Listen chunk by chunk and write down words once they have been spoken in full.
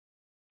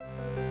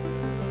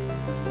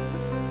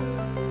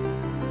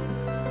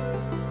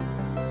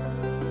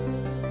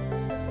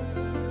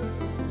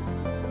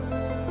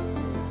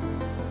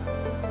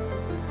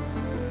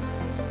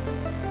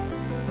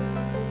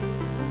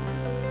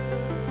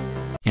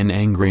An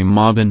angry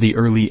mob in the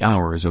early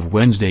hours of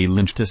Wednesday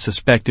lynched a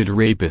suspected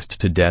rapist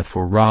to death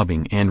for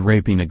robbing and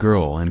raping a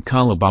girl in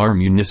Calabar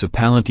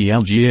Municipality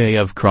LGA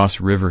of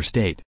Cross River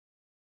State.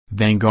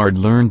 Vanguard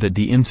learned that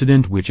the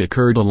incident, which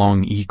occurred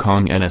along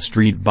Ekong Etta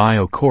Street by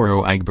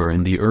Okoro Agbor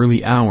in the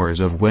early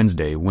hours of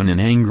Wednesday, when an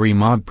angry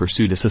mob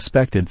pursued a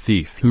suspected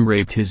thief who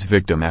raped his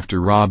victim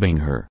after robbing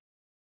her.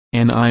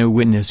 An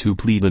eyewitness who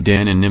pleaded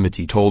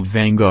anonymity told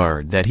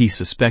Vanguard that he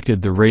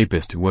suspected the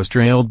rapist was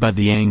trailed by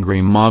the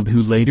angry mob,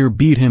 who later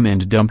beat him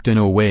and dumped in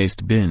a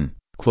waste bin,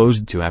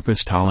 close to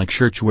Apostolic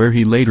Church, where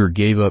he later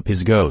gave up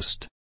his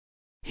ghost.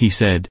 He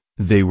said,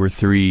 "They were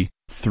three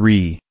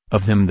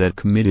of them that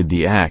committed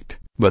the act,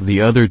 but the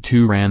other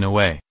two ran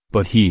away,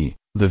 but he,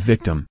 the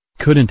victim,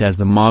 couldn't, as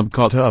the mob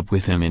caught up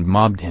with him and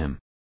mobbed him."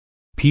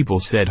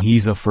 People said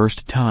he's a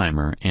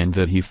first-timer and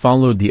that he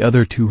followed the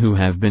other two who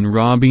have been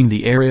robbing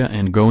the area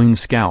and going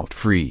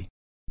scot-free.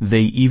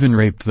 They even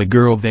raped the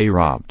girl they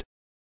robbed.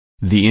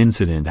 The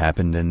incident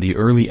happened in the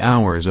early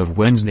hours of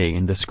Wednesday,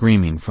 and the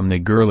screaming from the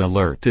girl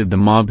alerted the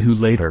mob, who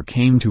later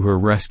came to her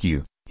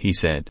rescue, he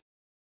said.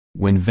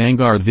 When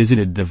Vanguard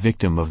visited the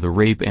victim of the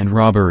rape and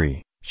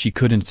robbery, she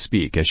couldn't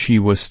speak as she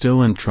was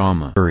still in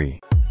trauma.